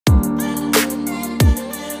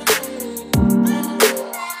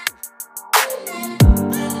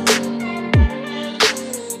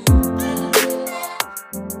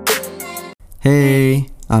Hey,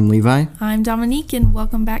 I'm Levi, I'm Dominique, and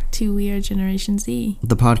welcome back to We Are Generation Z.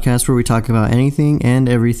 the podcast where we talk about anything and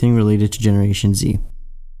everything related to Generation Z.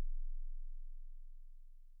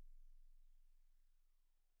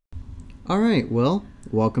 Alright, well,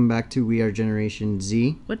 welcome back to We Are Generation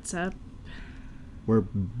Z. What's up? We're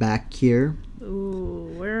back here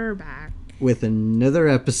Ooh, we're back with another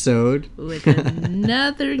episode. with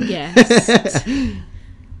another guest.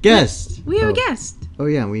 Guest! We have a guest. Oh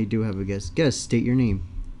yeah, we do have a guest. Guest, state your name.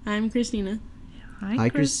 I'm Christina. Hi,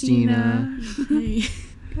 Christina. Hey.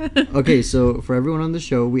 Okay, so for everyone on the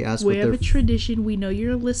show, we asked We what have their... a tradition. We know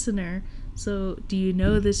you're a listener. So, do you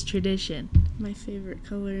know this tradition? My favorite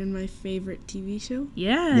color in my favorite TV show.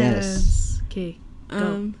 Yes. Okay.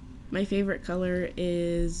 Go. My favorite color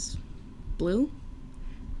is blue.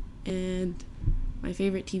 And my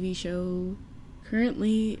favorite TV show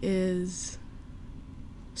currently is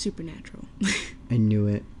Supernatural. I knew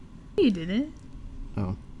it. You didn't.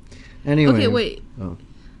 Oh. Anyway. Okay, wait. Oh.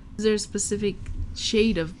 Is there a specific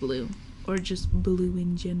shade of blue, or just blue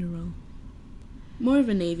in general? More of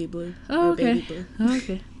a navy blue. Oh, or okay. baby blue. Oh,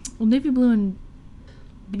 okay. Well, navy blue and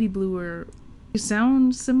baby blue are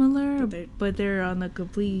sound similar, but they're on the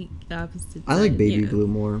complete opposite I like side. baby Yeah. blue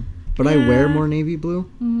more. But I wear Yeah. more navy blue,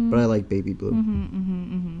 Mhm. but I like baby blue.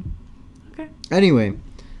 Okay. Anyway,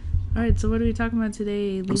 All right. So what are we talking about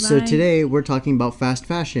today, Levi? so today we're talking about fast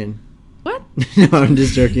fashion. What? No, I'm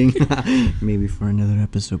just joking. Maybe for another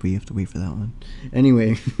episode, but you have to wait for that one.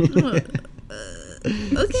 Anyway,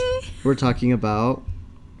 Okay. we're talking about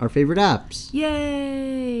our favorite apps.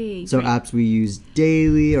 Yay. So Great. apps we use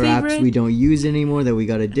daily or apps Favorite? we don't use anymore that we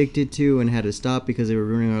got addicted to and had to stop because they were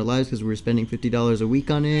ruining our lives because we were spending $50 a week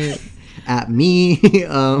on it. At me.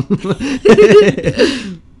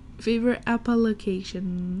 Favorite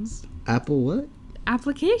applications. Apple what?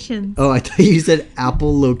 Applications. Oh, I thought you said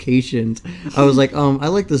Apple locations. I was like, I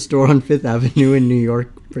like the store on Fifth Avenue in New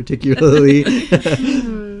York, particularly.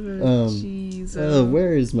 Jeez.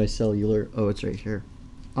 Where is my cellular? Oh, it's right here.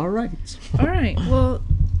 All right. All right. Well,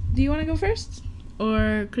 do you want to go first,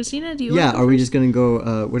 or Christina? Do you? Yeah. wanna go Are we first? just gonna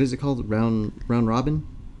go? What is it called? Round robin.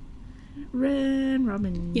 Red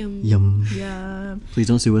Robin? Yum. Yum. Yeah. Please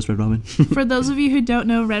don't sue us, Red Robin. For those of you who don't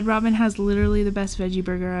know, Red Robin has literally the best veggie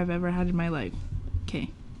burger I've ever had in my life. Okay.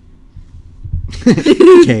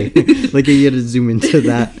 Okay. Like you had to zoom into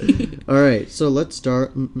that. All right. So let's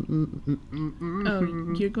start.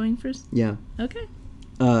 Oh, you're going first? Yeah. Okay.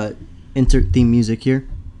 Insert theme music here.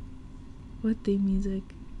 What theme music?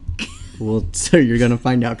 Well, so you're gonna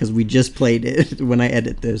find out because we just played it when I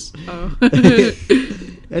edit this. Oh.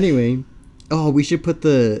 Anyway, we should put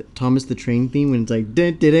the Thomas the Train theme when it's like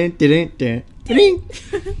dun, dun, dun, dun, dun, dun.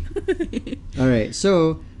 All right,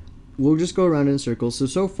 so we'll just go around in circles.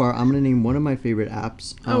 So far, I'm gonna name one of my favorite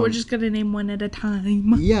apps. We're just gonna name one at a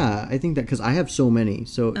time. Yeah, I think that because I have so many,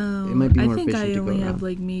 so it might be more I think efficient I to go only around. have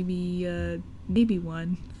like maybe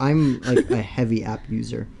one. I'm like a heavy app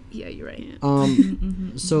user. Yeah, you're right.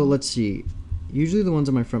 So let's see. Usually the ones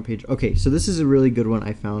on my front page. Okay, so this is a really good one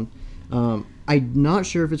I found. I'm not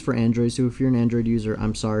sure if it's for Android, so if you're an Android user,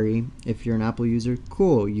 I'm sorry. If you're an Apple user,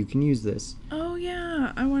 cool, you can use this. Oh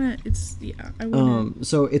yeah, I wanna. I wanna.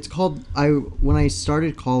 So it's called. When I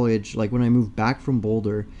started college, like when I moved back from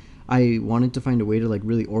Boulder, I wanted to find a way to like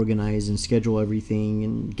really organize and schedule everything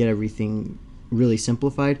and get everything really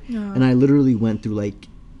simplified. Yeah. And I literally went through like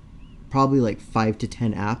probably like 5 to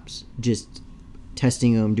 10 apps, just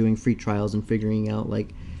testing them, doing free trials, and figuring out like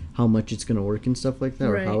how much it's gonna work and stuff like that,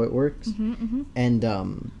 Right. or how it works. Mm-hmm.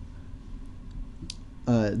 And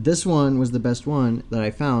this one was the best one that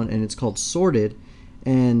I found, and it's called Sorted.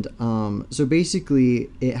 And so basically,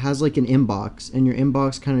 it has like an inbox, and your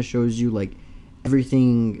inbox kind of shows you like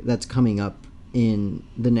everything that's coming up in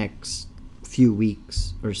the next few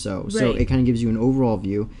weeks or so. So Right. it kind of gives you an overall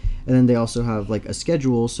view. And then they also have like a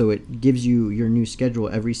schedule, so it gives you your new schedule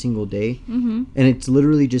every single day. Mm-hmm. And it's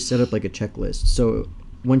literally just set up like a checklist. So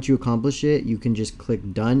once you accomplish it, you can just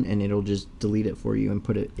click done, and it'll just delete it for you and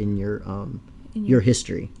put it in your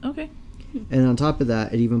history. Okay. And on top of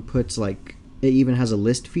that, it even has a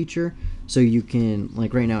list feature, so you can,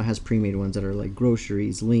 like right now it has pre-made ones that are like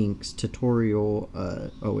groceries, links, tutorial,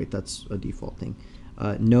 that's a default thing,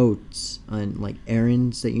 notes, and like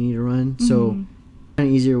errands that you need to run. So kind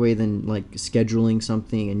of easier way than like scheduling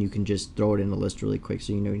something, and you can just throw it in a list really quick,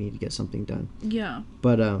 so you know you need to get something done. Yeah.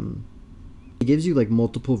 But it gives you like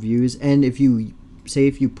multiple views, and if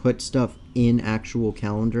you put stuff in actual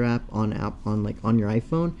calendar app on your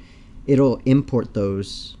iPhone, it'll import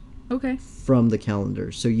those Okay. from the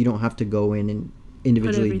calendar, so you don't have to go in and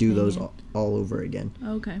individually do everything those in. all over again.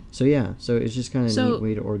 Okay. So yeah, so it's just kind of a So- neat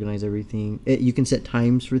way to organize everything. You can set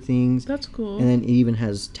times for things, That's cool. and then it even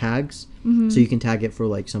has tags. Mm-hmm. So you can tag it for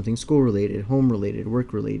like something school related, home related,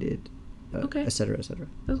 work related, Okay. etc. etc.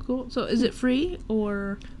 That's cool. So is it free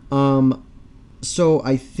or? So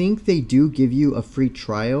I think they do give you a free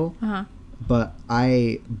trial, Uh-huh. but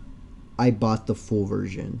I bought the full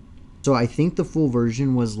version. So I think the full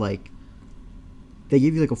version was like, they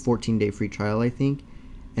give you like a 14-day free trial, I think.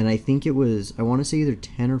 And I think it was, I want to say either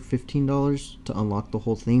 $10 or $15 to unlock the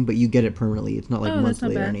whole thing, but you get it permanently. It's not like Oh, that's not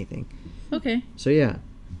monthly or bad. anything. Okay. So yeah.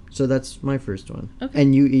 So that's my first one. Okay.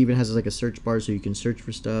 And you even has like a search bar so you can search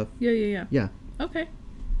for stuff. Yeah. Yeah. Okay.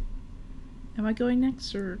 Am I going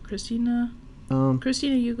next or Christina? Yeah,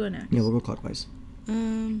 Christina, you go next. we'll go clockwise.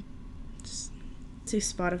 Just say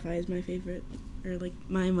Spotify is my favorite, or like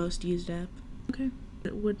my most used app. Okay.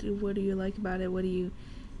 What do you like about it? What do you,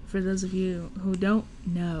 for those of you who don't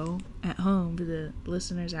know at home, for the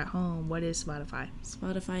listeners at home, what is Spotify?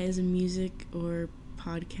 Spotify is a music or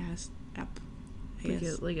podcast app. I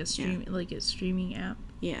guess. Like a streaming app.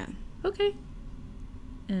 Yeah. Okay.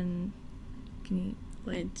 And can you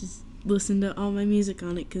I just listen to all my music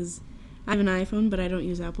on it because I have an iPhone, but I don't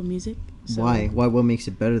use Apple Music. So Why? What makes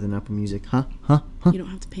it better than Apple Music? Huh? You don't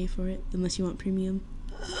have to pay for it unless you want premium.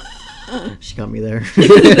 She got me there.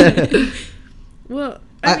 Well,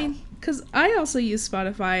 I mean, because I also use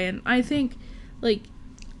Spotify, and I think, like,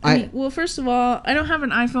 well, first of all, I don't have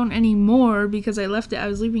an iPhone anymore because I left it. I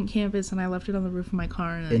was leaving campus, and I left it on the roof of my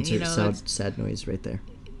car. And Insert sad noise right there.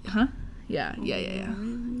 Huh? Yeah.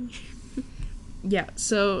 Yeah.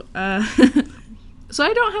 So, so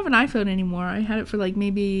I don't have an iPhone anymore. I had it for like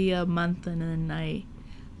maybe a month, and then I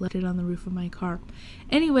left it on the roof of my car.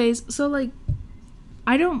 Anyways, so like,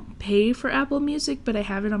 I don't pay for Apple Music, but I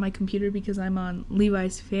have it on my computer because I'm on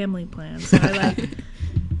Levi's family plan. So I like,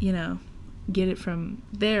 get it from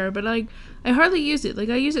there. But like, I hardly use it. Like,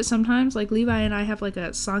 I use it sometimes. Like, Levi and I have like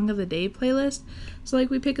a song of the day playlist. So like,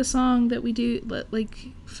 we pick a song that we do that like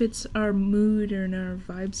fits our mood or our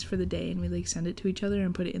vibes for the day, and we like send it to each other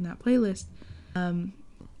and put it in that playlist.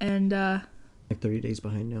 Like 30 days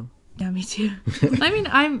behind now. Yeah, me too. I mean,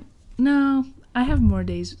 I have more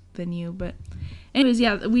days than you, but anyways,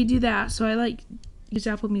 yeah, we do that. So I like use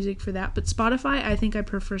Apple Music for that. But Spotify, I think I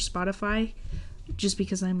prefer Spotify just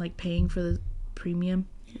because I'm like paying for the premium.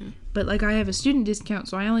 Yeah. But like, I have a student discount,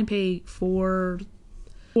 so I only pay for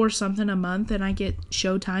something a month, and I get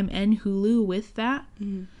Showtime and Hulu with that.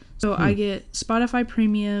 Mm-hmm. So I get Spotify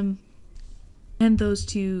Premium and those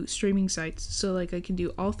two streaming sites. So like, I can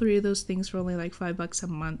do all three of those things for only like $5 a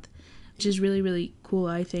month, which is really, really cool,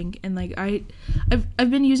 I think. And like, I've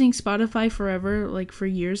been using Spotify forever, like for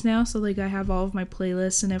years now. So like, I have all of my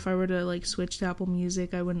playlists, and if I were to like switch to Apple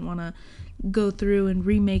Music, I wouldn't want to go through and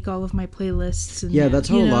remake all of my playlists. And, yeah, that's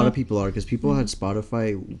how a lot of people are, because people had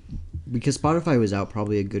Spotify, because Spotify was out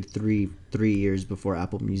probably a good three years before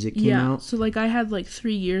Apple Music came out. So like, I had like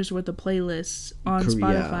 3 years worth of playlists on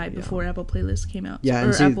Spotify before Apple Playlists came out. Yeah, or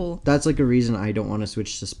and see, Apple. that's like a reason I don't want to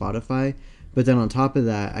switch to Spotify. But then on top of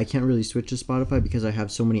that, I can't really switch to Spotify because I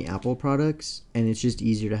have so many Apple products, and it's just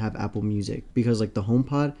easier to have Apple Music because like the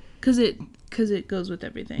HomePod. Because it goes with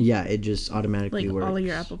everything. Yeah, it just automatically like works. all of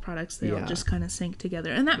your Apple products, they all just kind of sync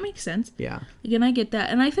together, and that makes sense. Yeah. Again, I get that,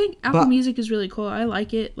 and I think Apple Music is really cool. I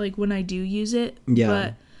like it, like when I do use it.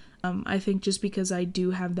 Yeah. But I think just because I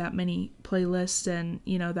do have that many playlists and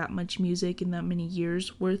that much music and that many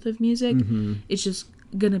years worth of music, it's just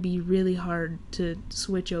gonna be really hard to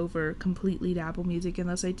switch over completely to Apple Music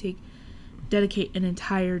unless I dedicate an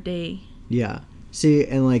entire day. Yeah. See,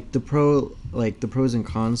 and like the pros and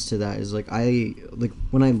cons to that is like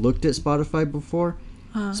when I looked at Spotify before,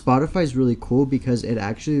 Spotify's really cool because it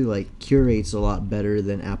actually like curates a lot better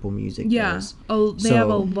than Apple Music does. Oh, they have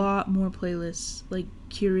a lot more playlists like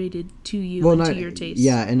curated to you and to your taste.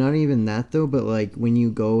 Yeah, and not even that though, but like when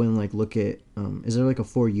you go and like look at is there like a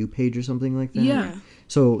For You page or something like that? Yeah.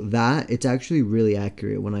 So it's actually really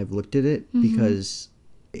accurate when I've looked at it because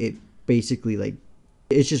it basically like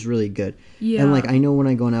it's just really good. Yeah. And like I know when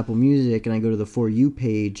I go on Apple Music and I go to the For You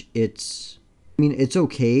page, it's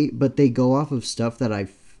okay, but they go off of stuff that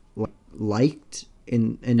I've liked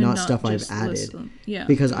and not stuff I've added. Yeah.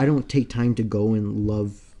 Because I don't take time to go and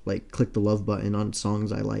click the love button on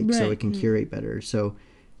songs I like, so it can curate better. So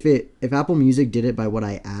if Apple Music did it by what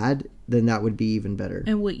I add, then that would be even better.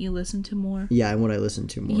 And what you listen to more. Yeah, and what I listen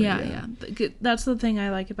to more. Yeah. That's the thing I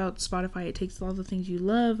like about Spotify. It takes all the things you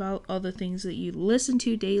love, all the things that you listen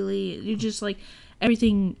to daily. You just like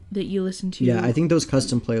everything that you listen to. Yeah, I think those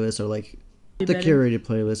custom playlists are like The better. curated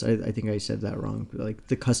playlist, I think I said that wrong. Like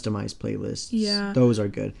the customized playlists. Yeah. Those are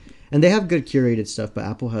good. And they have good curated stuff, but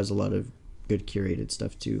Apple has a lot of good curated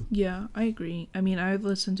stuff too. Yeah, I agree. I mean, I've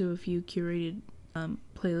listened to a few curated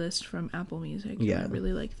playlists from Apple Music. And Yeah. I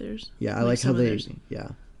really like theirs. Yeah, I like how some of they, theirs. yeah,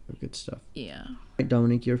 they're good stuff. Yeah. Right,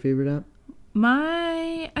 Dominic, your favorite app?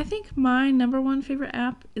 I think my number one favorite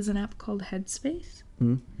app is an app called Headspace.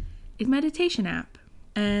 Hmm? It's a meditation app.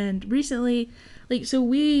 And recently,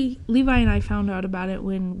 Levi and I found out about it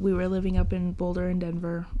when we were living up in Boulder and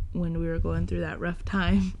Denver when we were going through that rough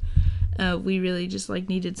time. We really just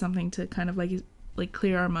needed something to kind of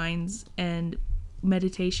clear our minds, and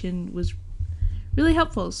meditation was really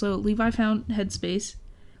helpful. So Levi found Headspace,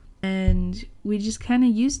 and we just kind of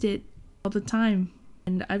used it all the time.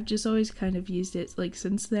 And I've just always kind of used it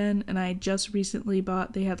since then. And I just recently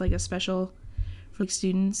bought, they had a special for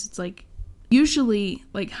students. It's usually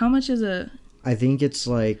how much is I think it's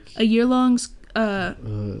a year-long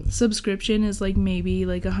subscription is maybe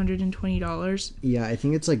 $120. Yeah, I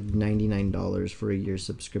think it's $99 for a year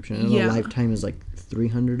subscription. And Yeah. a lifetime is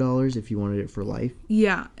 $300 if you wanted it for life.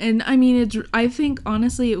 Yeah, and I mean I think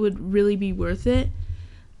honestly it would really be worth it.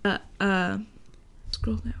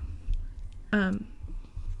 Scroll down.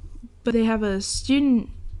 But they have a student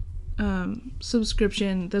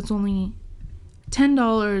subscription that's only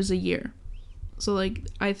 $10 a year. So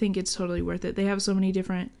I think it's totally worth it. They have so many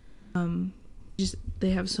different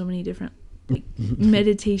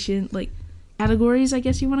meditation categories, I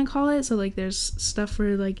guess you want to call it. So there's stuff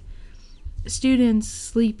for students,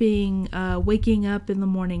 sleeping, waking up in the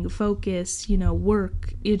morning, focus,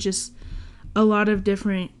 work. It's just a lot of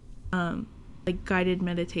different guided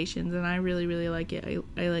meditations, and I really, really like it.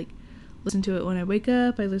 I listen to it when I wake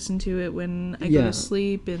up. I listen to it when I go to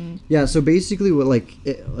sleep. And yeah, so basically what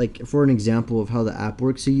for an example of how the app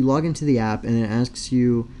works, so you log into the app and it asks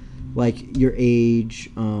you your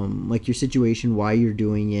age, your situation, why you're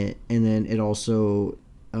doing it, and then it also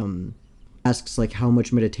asks how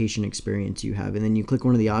much meditation experience you have, and then you click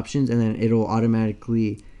one of the options and then it'll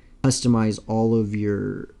automatically customize all of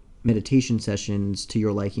your meditation sessions to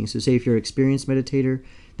your liking. So say if you're an experienced meditator,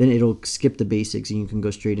 then it'll skip the basics and you can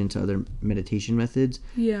go straight into other meditation methods.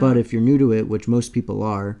 Yeah. But if you're new to it, which most people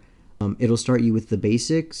are, it'll start you with the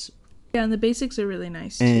basics. Yeah, and the basics are really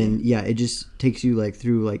nice and too. Yeah, it just takes you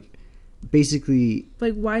through basically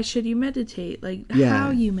why should you meditate, Yeah.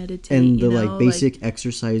 how you meditate, and the basic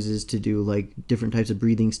exercises to do, different types of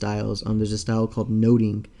breathing styles. There's a style called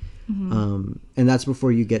noting. Mm-hmm. And that's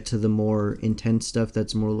before you get to the more intense stuff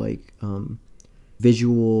that's more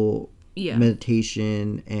visual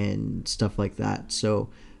meditation and stuff like that. So,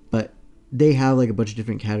 but they have a bunch of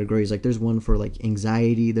different categories. There's one for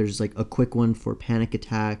anxiety, there's a quick one for panic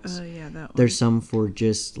attacks. Oh yeah, that one. There's some for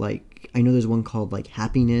just I know there's one called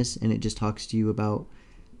happiness, and it just talks to you about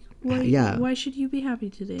why should you be happy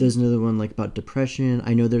today. There's another one about depression.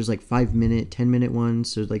 I know there's 5-minute, 10-minute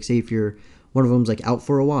ones. So say if you're one of them's out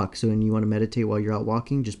for a walk, so and you want to meditate while you're out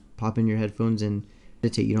walking, just pop in your headphones and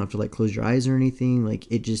meditate. You don't have to close your eyes or anything.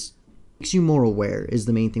 It just makes you more aware is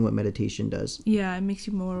the main thing what meditation does. Yeah, it makes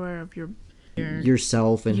you more aware of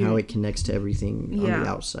yourself and how it connects to everything on the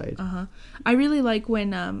outside. I really like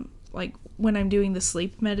when I'm doing the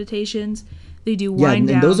sleep meditations, they do wind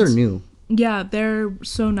downs. And those are new. Yeah, they're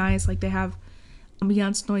so nice. They have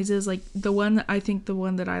ambiance noises. The one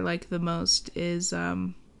that I like the most is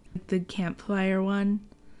the campfire one.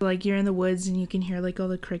 You're in the woods and you can hear all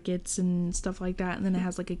the crickets and stuff like that, and then it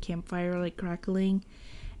has a campfire crackling,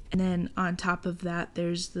 and then on top of that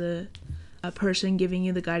there's a person giving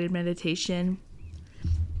you the guided meditation.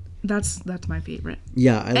 That's my favorite.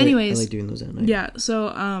 Yeah, I Anyways, like doing those at night. Yeah,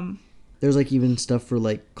 so there's even stuff for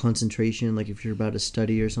concentration, if you're about to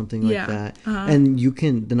study or something like that. And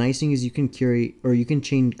the nice thing is you can curate, or you can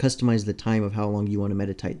customize the time of how long you want to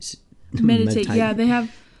meditate. Yeah, they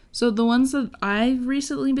have. So the ones that I've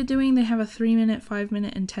recently been doing, they have a 3-minute,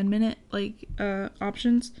 5-minute, and 10-minute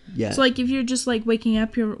options. Yeah. So if you're just waking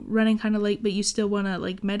up, you're running kind of late, but you still want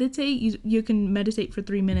to meditate, you can meditate for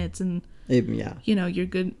 3 minutes, and you're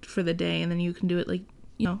good for the day, and then you can do it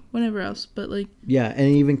whenever else. But yeah, and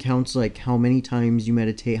it even counts how many times you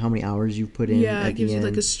meditate, how many hours you've put in. Yeah, it gives you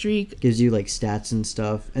a streak. Gives you stats and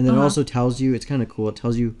stuff, and then it also tells you, it's kind of cool. It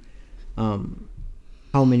tells you,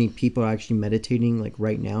 how many people are actually meditating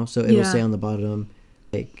right now. So it'll say on the bottom,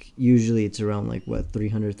 usually it's around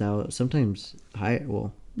 300,000, sometimes higher.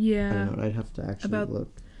 Well, yeah, I don't know. I'd have to actually look.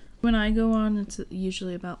 When I go on, it's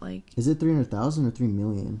usually about Is it 300,000 or 3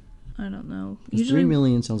 million? I don't know. Usually 3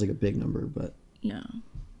 million sounds like a big number, but yeah.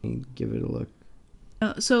 Give it a look.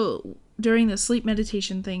 So during the sleep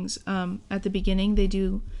meditation things, at the beginning they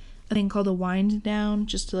do a thing called a wind down,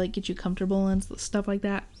 just to like get you comfortable and stuff like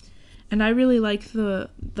that. And I really like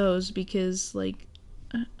those because like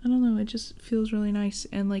I don't know, it just feels really nice.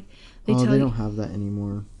 And like they don't have that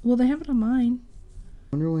anymore. Well, they have it on mine.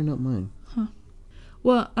 I wonder why not mine. Huh.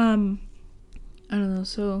 Well, I don't know.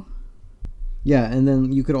 So. Yeah, and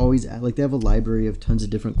then you could always add, like, they have a library of tons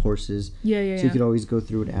of different courses. Yeah. So you could always go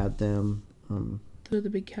through and add them. Those are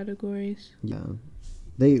the big categories. Yeah.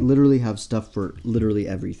 They literally have stuff for literally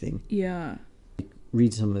everything. Yeah.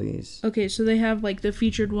 Read some of these. Okay, so they have, like, the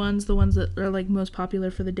featured ones, the ones that are, like, most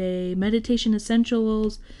popular for the day. Meditation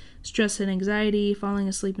essentials, stress and anxiety, falling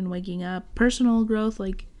asleep and waking up, personal growth,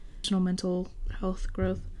 like personal mental health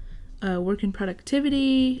growth, work and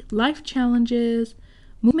productivity, life challenges,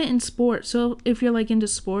 movement and sport. So if you're like into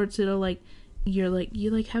sports, it'll like you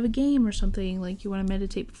have a game or something, like you want to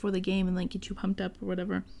meditate before the game and like get you pumped up or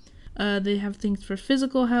whatever. They have things for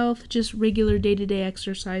physical health, just regular day-to-day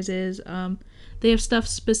exercises. They have stuff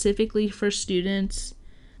specifically for students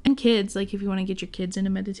and kids, like if you want to get your kids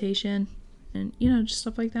into meditation and just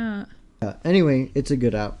stuff like that. Anyway, it's a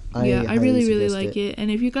good app. I really like it.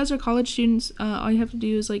 And if you guys are college students, all you have to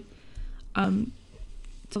do is like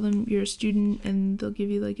tell them you're a student and they'll give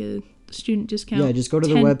you like a student discount. Yeah, just go to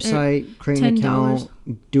the website, create an account,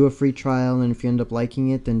 do a free trial, and if you end up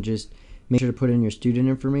liking it, then just make sure to put in your student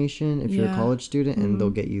information if you're a college student, and they'll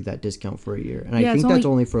get you that discount for a year. And I think that's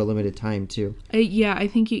only for a limited time too. I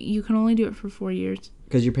think you can only do it for 4 years.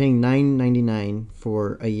 Because you're paying $9.99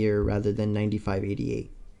 for a year rather than $95.88.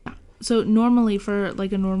 So normally for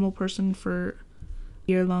like a normal person for a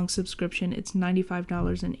year-long subscription, it's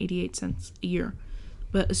 $95.88 a year.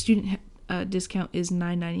 But a student discount is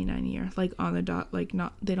 $9.99 a year, like on the dot, like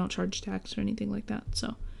not they don't charge tax or anything like that.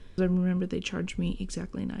 So I remember they charged me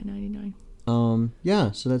exactly $9.99.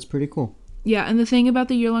 Yeah, so that's pretty cool. Yeah, and the thing about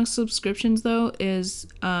the year-long subscriptions though is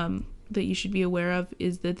that you should be aware of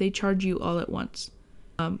is that they charge you all at once.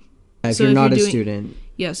 If you're not a student.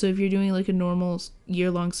 Yeah, so if you're doing like a normal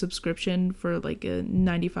year-long subscription for like a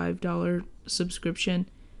 $95 subscription,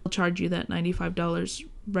 they'll charge you that $95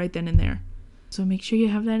 right then and there. So make sure you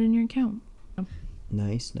have that in your account.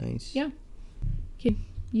 Nice. Yeah. Okay.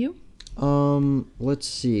 You? Let's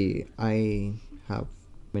see. I have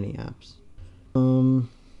many apps. I'm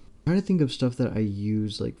trying to think of stuff that I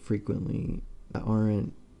use like frequently that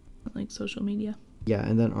aren't like social media. Yeah,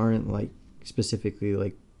 and that aren't like specifically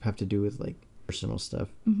like have to do with like personal stuff.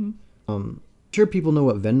 Mm-hmm. I'm sure people know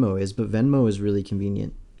what Venmo is, but Venmo is really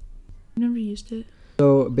convenient. I've never used it.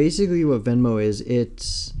 So basically what Venmo is,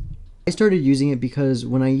 I started using it because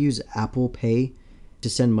when I use Apple Pay to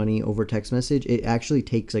send money over text message, it actually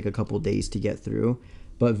takes like a couple days to get through.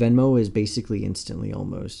 But Venmo is basically instantly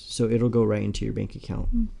almost. So it'll go right into your bank account.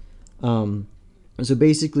 So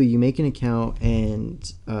basically you make an account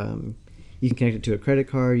and you can connect it to a credit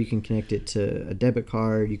card. You can connect it to a debit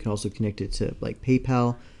card. You can also connect it to like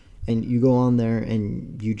PayPal. And you go on there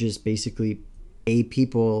and you just basically pay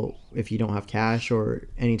people if you don't have cash or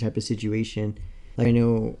any type of situation. Like I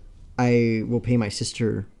know I will pay my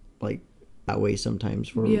sister like that way sometimes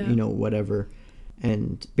for whatever,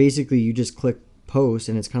 and basically you just click post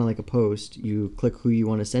and it's kind of like a post. You click who you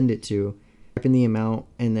want to send it to, type in the amount,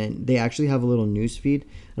 and then they actually have a little news feed,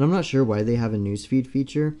 and I'm not sure why they have a news feed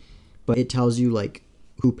feature, but it tells you like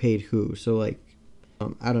who paid who. So like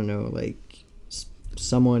I don't know, like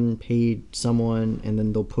someone paid someone, and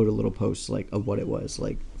then they'll put a little post like of what it was,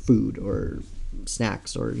 like food or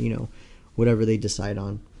snacks or whatever they decide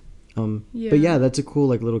on. But yeah, that's a cool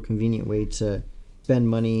like little convenient way to spend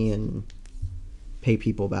money and pay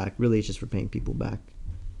people back. Really, it's just for paying people back.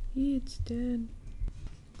 Yeah, it's dead.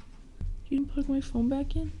 You didn't plug my phone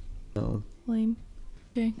back in? No. Lame.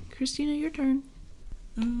 Okay, Christina, your turn.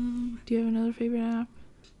 Do you have another favorite app?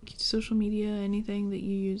 Social media, anything that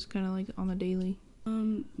you use kind of like on the daily?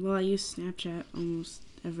 Well, I use Snapchat almost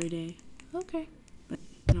every day. Okay. But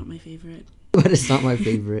not my favorite. But it's not my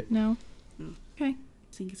favorite. No? No. Okay.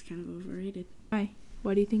 I think it's kind of overrated. Why?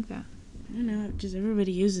 Why do you think that? I don't know, just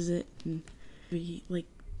everybody uses it, and we, like,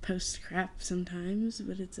 post crap sometimes,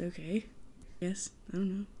 but it's okay. Yes, I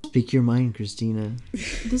don't know. Speak your mind, Christina.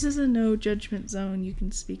 This is a no judgment zone. You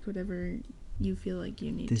can speak whatever you feel like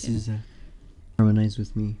you need This to. is harmonize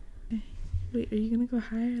with me. Wait, are you gonna go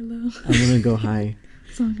high or low? I'm gonna go high.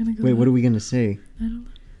 So I'm gonna go Wait, low. what are we gonna say? I don't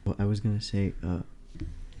know. Well, I was gonna say, I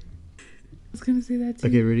was gonna say that too.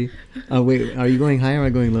 Okay, ready? Wait, are you going high or am I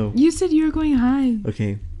going low? You said you were going high.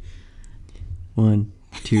 Okay. 1,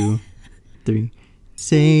 2, 3.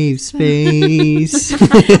 Save space.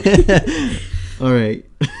 All right.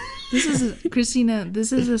 This is Christina.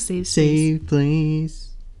 This is a safe space. Save place.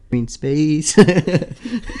 Green space.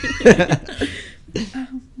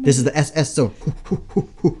 This is the SS zone.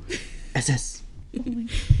 SS.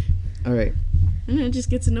 All right. And it just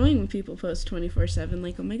gets annoying when people post 24/7,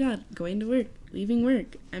 like, oh my god, going to work, leaving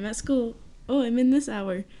work, I'm at school, oh, I'm in this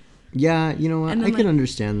hour. Yeah, you know what? And I then, can like-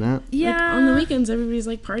 understand that. Yeah. Like, on the weekends, everybody's,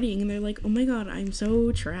 like, partying, and they're like, oh my god, I'm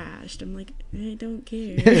so trashed. I'm like, I don't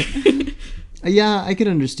care. Yeah, I could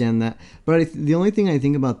understand that. But the only thing I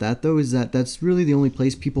think about that, though, is that that's really the only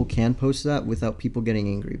place people can post that without people getting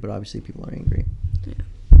angry. But obviously, people are angry.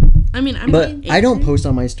 I mean, I'm But not I don't angry. post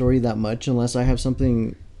on my story that much unless I have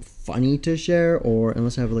something funny to share or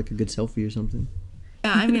unless I have like a good selfie or something.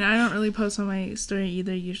 Yeah, I mean, I don't really post on my story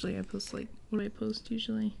either. Usually I post, like, what do I post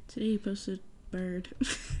usually? Today you posted bird.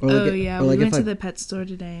 Or like, Oh, yeah. or We like went if to I, the pet store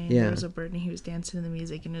today, and Yeah. there was a bird, and he was dancing to the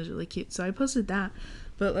music, and it was really cute. So I posted that.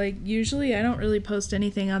 But, like, usually I don't really post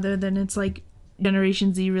anything other than it's, like,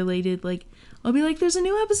 Generation Z related. Like, I'll be like, there's a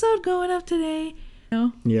new episode going up today. You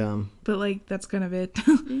know? yeah. But, like, that's kind of it.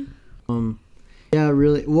 Yeah,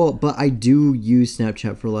 really. Well, but I do use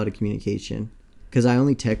Snapchat for a lot of communication because I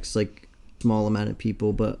only text like small amount of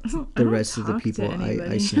people, but I the don't rest of the talk to people I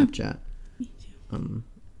anybody. Snapchat. And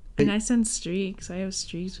I send streaks. I have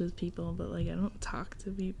streaks with people, but, like, I don't talk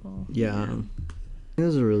to people. Yeah.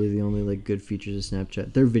 Those are really the only like good features of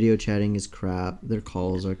Snapchat. Their video chatting is crap. Their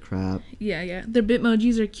calls are crap. Yeah, yeah. Their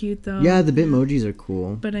Bitmojis are cute, though. Yeah, the Bitmojis are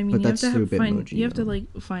cool. But I mean, you have to through find Bitmoji, you have to though.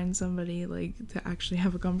 like find somebody like to actually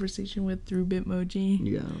have a conversation with through Bitmoji.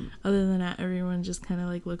 Yeah. Other than that, everyone just kind of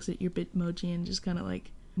like looks at your Bitmoji and just kind of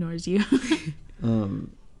like ignores you.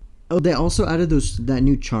 Oh, they also added that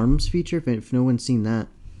new charms feature. If no one's seen that,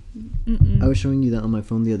 I was showing you that on my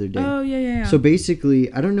phone the other day. Oh yeah, yeah, yeah. So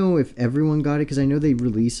basically, I don't know if everyone got it because I know they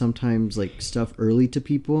release sometimes like stuff early to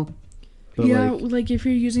people. But yeah, like, like if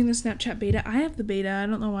you're using the Snapchat beta, I have the beta. I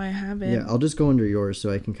don't know why I have it. yeah, I'll just go under yours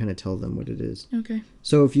so I can kind of tell them what it is. Okay.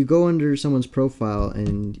 So if you go under someone's profile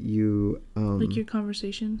and you Like your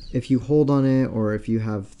conversations. if you hold on it or if you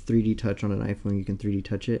have 3D touch on an iPhone, you can 3D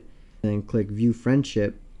touch it and then click view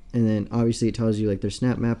friendship, and then obviously it tells you like their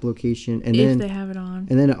Snap Map location, and If then they have it on.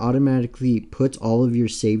 and then it automatically puts all of your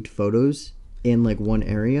saved photos in like one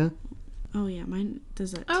area. Oh yeah, mine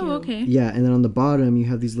does that too. Oh, okay. Yeah, and then on the bottom you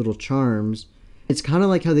have these little charms. It's kind of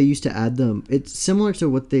like how they used to add them. It's similar to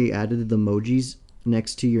what they added the emojis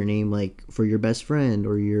next to your name, like for your best friend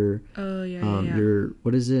or your Oh yeah, yeah. your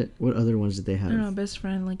what is it? What other ones did they I have? don't know, best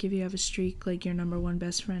friend. Like if you have a streak, like your number one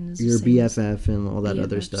best friend is the Your same as BFF and all that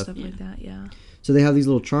other BFF, stuff. like that. Yeah. So they have these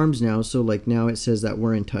little charms now. So like now it says that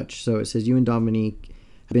we're in touch. So it says you and Dominique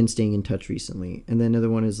have been staying in touch recently. And then another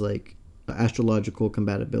one is like astrological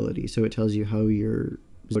compatibility. So it tells you how your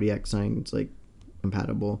zodiac sign's like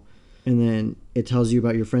compatible. And then it tells you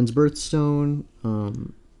about your friend's birthstone,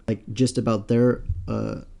 like just about their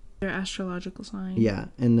Their astrological sign. yeah,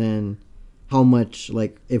 and then how much,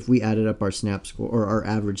 like if we added up our Snap score or our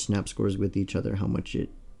average Snap scores with each other, how much it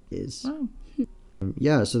is. Wow.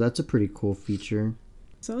 Yeah, so that's a pretty cool feature.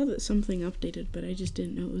 I saw that something updated, but I just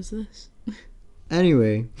didn't know it was this.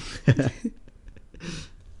 Anyway,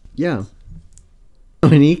 yeah,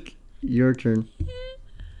 Monique, your turn.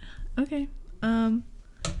 Okay.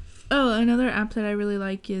 Oh, another app that I really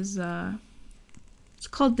like is it's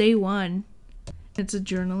called Day One. It's a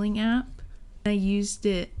journaling app. I used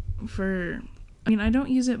it for, I mean, I don't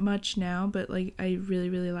use it much now, but like I really,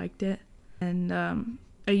 really liked it. And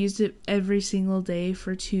I used it every single day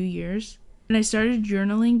for 2 years. And I started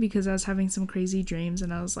journaling because I was having some crazy dreams,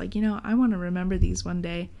 and I was like, you know, I want to remember these one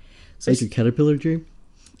day. So Like your caterpillar dream?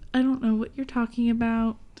 I don't know what you're talking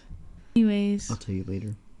about. Anyways. I'll tell you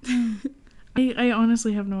later. I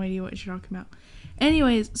honestly have no idea what you're talking about.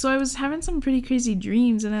 Anyways, so I was having some pretty crazy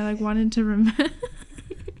dreams, and I like wanted to remember.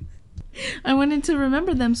 I wanted to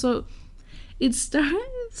remember them, so it started.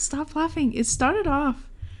 Stop laughing. It started off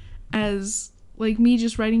as like me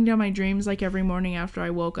just writing down my dreams like every morning after I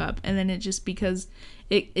woke up, and then it just because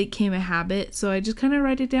it came a habit, so I just kind of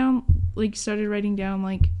write it down. Like started writing down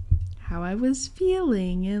like how I was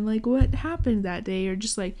feeling and like what happened that day, or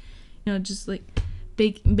just like just like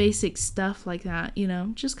basic stuff like that,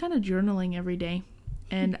 just kind of journaling every day.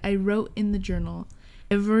 And I wrote in the journal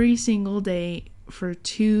every single day for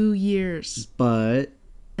 2 years, But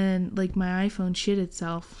and like my iPhone shit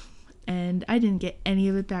itself, and I didn't get any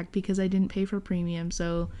of it back because I didn't pay for premium,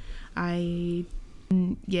 so I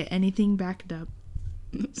didn't get anything backed up.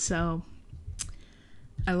 So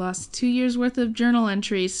I lost 2 years worth of journal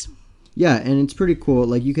entries. yeah, and it's pretty cool.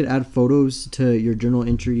 Like you could add photos to your journal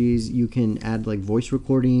entries. You can add like voice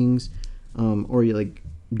recordings, or you like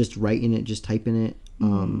just write in it, just type in it.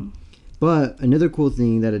 But another cool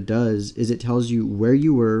thing that it does is it tells you where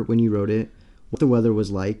you were when you wrote it, what the weather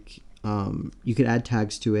was like. You could add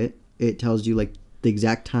tags to it. It tells you like the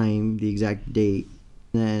exact time, the exact date,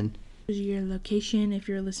 and then Your location, if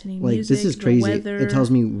you're listening like music, this is the crazy. weather. It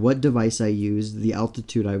tells me what device I used, the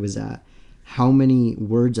altitude I was at, how many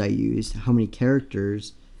words I used, how many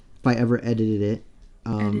characters, if I ever edited it,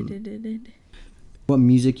 edited. what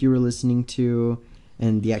music you were listening to,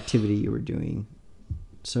 and the activity you were doing.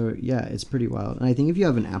 So yeah, it's pretty wild. And I think if you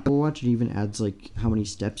have an Apple Watch, it even adds like how many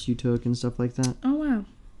steps you took and stuff like that. Oh wow,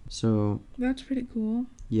 So that's pretty cool.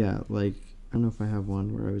 yeah, like I don't know if I have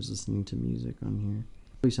one where I was listening to music on here.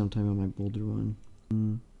 Probably sometime on my Boulder one.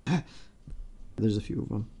 There's a few of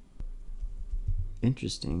them.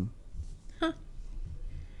 Interesting.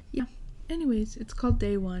 Yeah. Anyways, it's called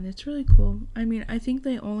Day One. It's really cool. I mean, I think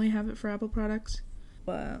they only have it for Apple products,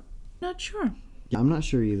 but not sure. Yeah, I'm not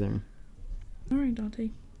sure either. All right,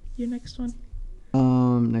 Dante, your next one.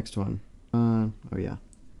 Next one. Oh yeah.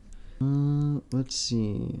 Let's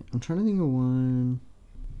see. I'm trying to think of one.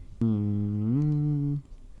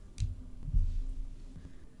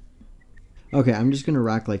 Okay, I'm just gonna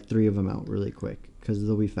rack like 3 of them out really quick because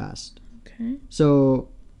they'll be fast. Okay. So,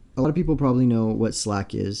 a lot of people probably know what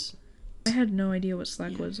Slack is. I had no idea what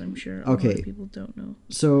Slack was. I'm sure a lot Okay. of people don't know.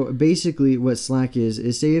 So basically, what Slack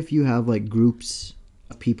is say if you have like groups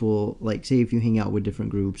of people, like say if you hang out with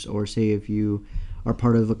different groups, or say if you are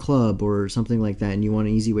part of a club or something like that, and you want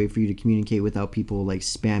an easy way for you to communicate without people like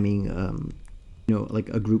spamming, like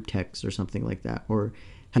a group text or something like that, or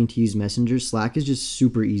having to use Messenger. Slack is just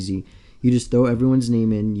super easy. You just throw everyone's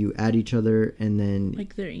name in, you add each other, and then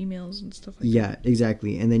Like their emails and stuff like yeah,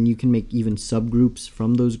 exactly. And then you can make even subgroups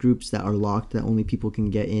from those groups that are locked that only people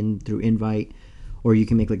can get in through invite, or you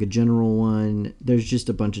can make like a general one. There's just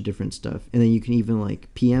a bunch of different stuff. And then you can even like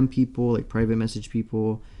PM people, like private message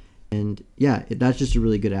people. And yeah, that's just a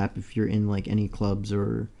really good app if you're in like any clubs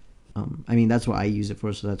or I mean, that's what I use it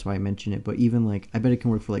for, so that's why I mention it. But even like I bet it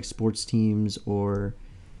can work for like sports teams or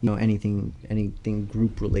anything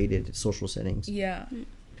group related social settings. that. Yeah.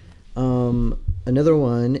 Another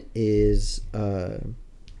one is if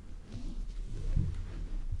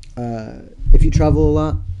you travel a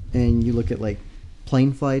lot and you look at like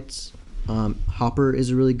plane flights, Hopper is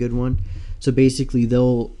a really good one. So basically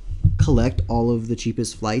they'll collect all of the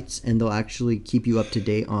cheapest flights and they'll actually keep you up to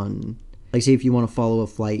date on, like say if you want to follow a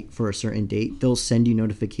flight for a certain date, they'll send you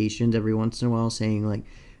notifications every once in a while saying like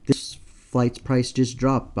this flight's price just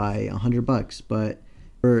dropped by $100, but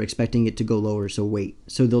we're expecting it to go lower, so wait.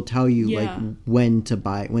 So they'll tell you like when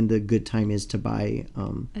the good time is to buy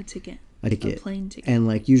A ticket. a ticket. A plane ticket. And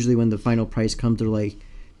like usually when the final price comes, they're like,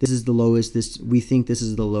 this is the lowest, we think this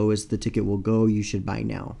is the lowest the ticket will go, you should buy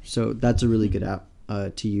now. So that's a really good app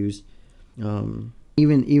to use. Even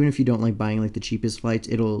if you don't like buying like the cheapest flights,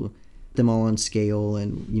 it'll put them all on scale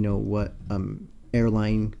and what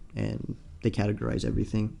airline, and they categorize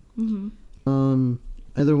everything.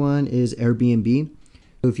 Other one is Airbnb.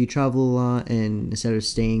 So if you travel a lot and instead of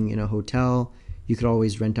staying in a hotel, you could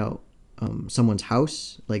always rent out someone's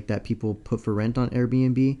house, like that people put for rent on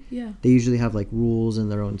Airbnb. Yeah. They usually have like rules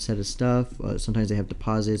and their own set of stuff. Sometimes they have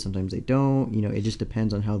deposits, sometimes they don't. It just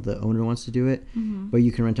depends on how the owner wants to do it. But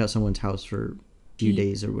you can rent out someone's house for a few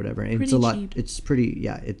days or whatever. And it's a lot. Cheap. It's pretty.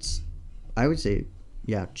 Yeah. I would say,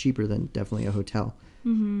 cheaper than definitely a hotel.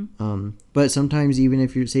 But sometimes even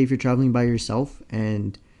if you're traveling by yourself,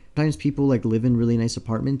 and sometimes people like live in really nice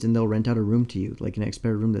apartments and they'll rent out a room to you, like an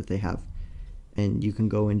extra room that they have, and you can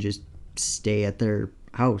go and just stay at their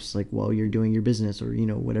house like while you're doing your business or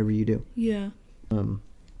whatever you do. Yeah.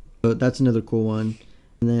 So that's another cool one.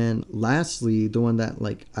 And then lastly, the one that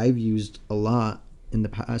like I've used a lot in the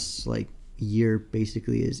past like year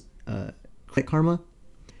basically is Credit Karma.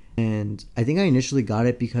 And I think I initially got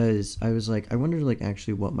it because I was like, I wonder like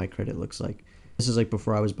actually what my credit looks like. This is like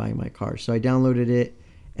before I was buying my car. So I downloaded it,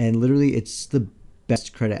 and literally it's the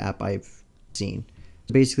best credit app I've seen.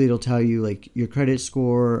 So basically it'll tell you like your credit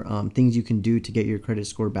score, things you can do to get your credit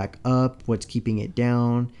score back up, what's keeping it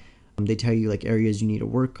down. They tell you like areas you need to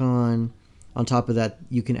work on. On top of that,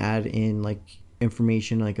 you can add in like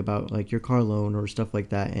information like about like your car loan or stuff like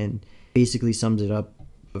that, and basically sums it up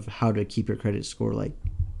of how to keep your credit score like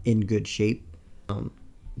in good shape.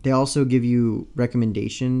 They also give you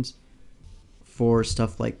recommendations for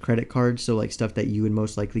stuff like credit cards, so like stuff that you would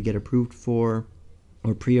most likely get approved for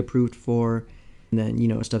or pre-approved for, and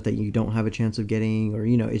then stuff that you don't have a chance of getting, or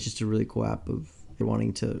it's just a really cool app of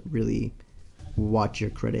wanting to really watch your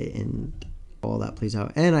credit and all that plays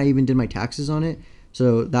out. And I even did my taxes on it,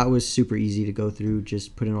 so that was super easy to go through.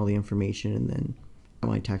 Just put in all the information and then got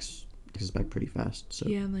my tax It's back pretty fast. So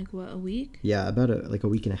Yeah, in like what, a week? yeah, about a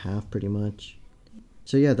week and a half, pretty much.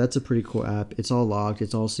 So yeah, that's a pretty cool app. It's all locked.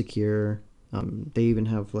 It's all secure. They even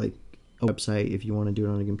have like a website if you want to do it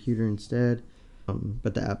on a computer instead.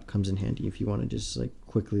 But the app comes in handy if you want to just like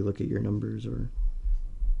quickly look at your numbers or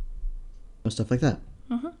stuff like that.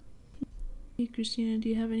 Hey, Christina, do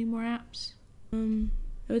you have any more apps?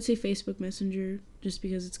 I would say Facebook Messenger, just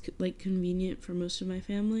because it's like convenient for most of my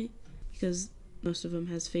family, because most of them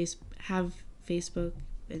have Facebook,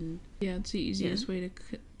 and Yeah, it's the easiest way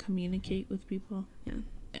to communicate with people. Yeah.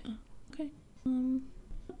 Okay. I don't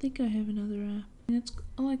think I have another app. That's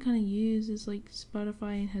all I kind of use is like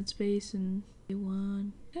Spotify and Headspace and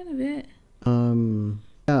A1. Kind of it.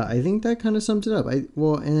 Yeah, I think that kind of sums it up. And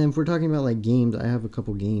if we're talking about like games, I have a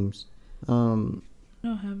couple games. I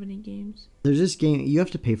don't have any games. There's this game you have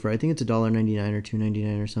to pay for. I think it's $1.99 or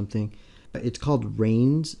 $2.99 or something. It's called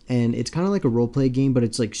Reigns, and it's kind of like a role play game, but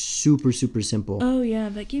it's like super super simple. Oh yeah,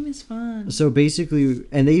 that game is fun. So basically,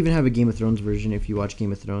 and they even have a Game of Thrones version if you watch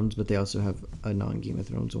Game of Thrones, but they also have a non-Game of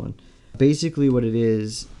Thrones one. Basically, what it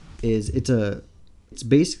is it's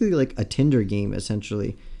basically like a Tinder game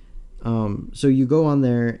essentially. So you go on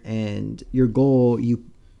there, and your goal, you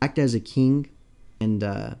act as a king, and You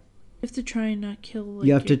have to try and not kill. Like,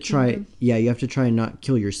 you have to your try. kingdom. Yeah, you have to try and not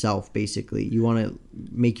kill yourself. Basically, you want to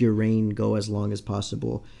make your reign go as long as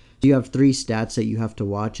possible. So you have 3 stats that you have to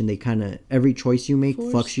watch, and they kind of every choice you make 4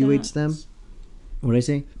 fluctuates stats. them. What did I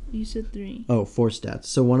say? You said 3. Oh, 4 stats.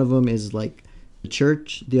 So one of them is like the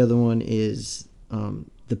church. The other one is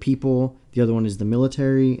the people. The other one is the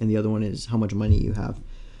military, and the other one is how much money you have.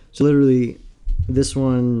 So literally, this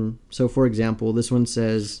one. So for example, this one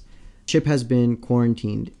says, "Ship has been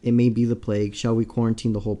quarantined. It may be the plague. Shall we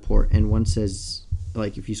quarantine the whole port?" And one says,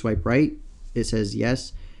 like, if you swipe right, it says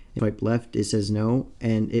yes. If you swipe left, it says no.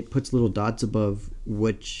 And it puts little dots above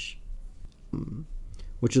which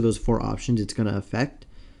of those 4 options it's going to affect.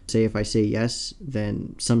 Say if I say yes,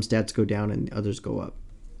 then some stats go down and others go up.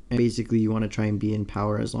 And basically, you want to try and be in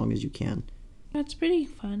power as long as you can. That's pretty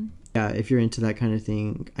fun. Yeah, if you're into that kind of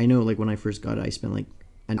thing. I know, like, when I first got it, I spent, like,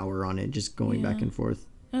 an hour on it just going back Yeah. and forth.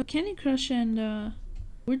 Candy Crush and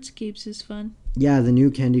Wordscapes is fun. Yeah, the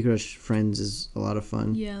new Candy Crush Friends is a lot of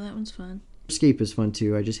fun. Yeah, that one's fun. Escape is fun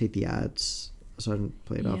too. I just hate the ads, so I don't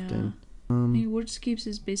play it Yeah. often. I mean, Wordscapes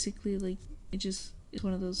is basically like it's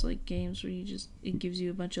one of those like games where it gives you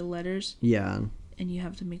a bunch of letters Yeah. and you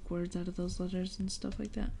have to make words out of those letters and stuff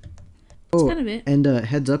like that. That's kind of it. And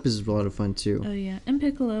Heads Up is a lot of fun too. Oh yeah, and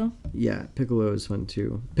Piccolo. Yeah, Piccolo is fun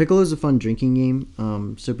too. Piccolo is a fun drinking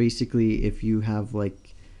game. So basically, if you have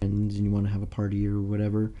like friends and you want to have a party or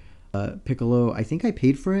whatever, Piccolo, I think I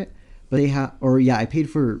paid for it, but I paid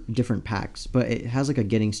for different packs, but it has like a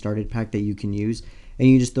getting started pack that you can use, and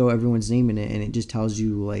you just throw everyone's name in it, and it just tells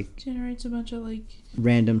you like Generates a bunch of like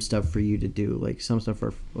random stuff for you to do. Like some stuff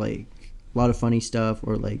are like a lot of funny stuff,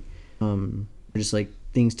 or like just like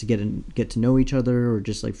things to get to know each other, or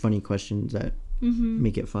just like funny questions that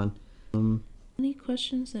make it fun. Any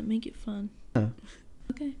questions that make it fun? Yeah.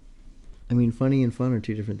 Okay, I mean, funny and fun are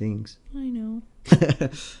 2 different things. I know.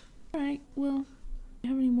 All right. Well, do you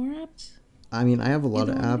have any more apps? I mean, I have a lot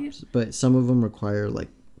of Either one of apps, but some of them require like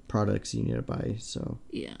products you need to buy. So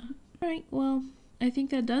Yeah. All right. Well, I think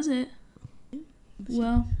that does it.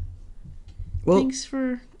 Well, thanks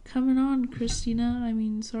for coming on, Christina. I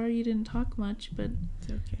mean, sorry you didn't talk much, but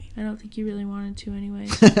it's okay. I don't think you really wanted to anyway.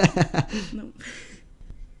 No.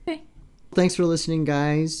 Okay. Thanks for listening,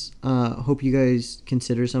 guys. Hope you guys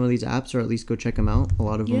consider some of these apps, or at least go check them out. A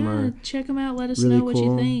lot of them Yeah, are check them out. Let us really know what you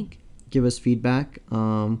cool. think. Give us feedback.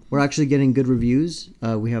 We're actually getting good reviews.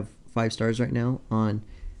 We have 5 stars right now on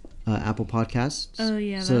Apple Podcasts. Oh,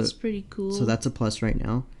 yeah, So- that's pretty cool. So that's a plus right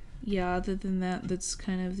now. Yeah, other than that, that's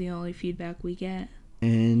kind of the only feedback we get.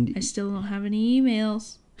 And I still don't have any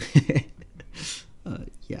emails.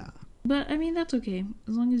 yeah. But, I mean, that's okay.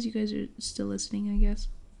 As long as you guys are still listening, I guess.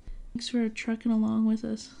 Thanks for trucking along with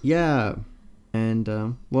us. Yeah. And,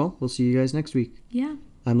 well, we'll see you guys next week. Yeah,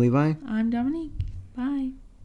 I'm Levi. I'm Dominique. Bye.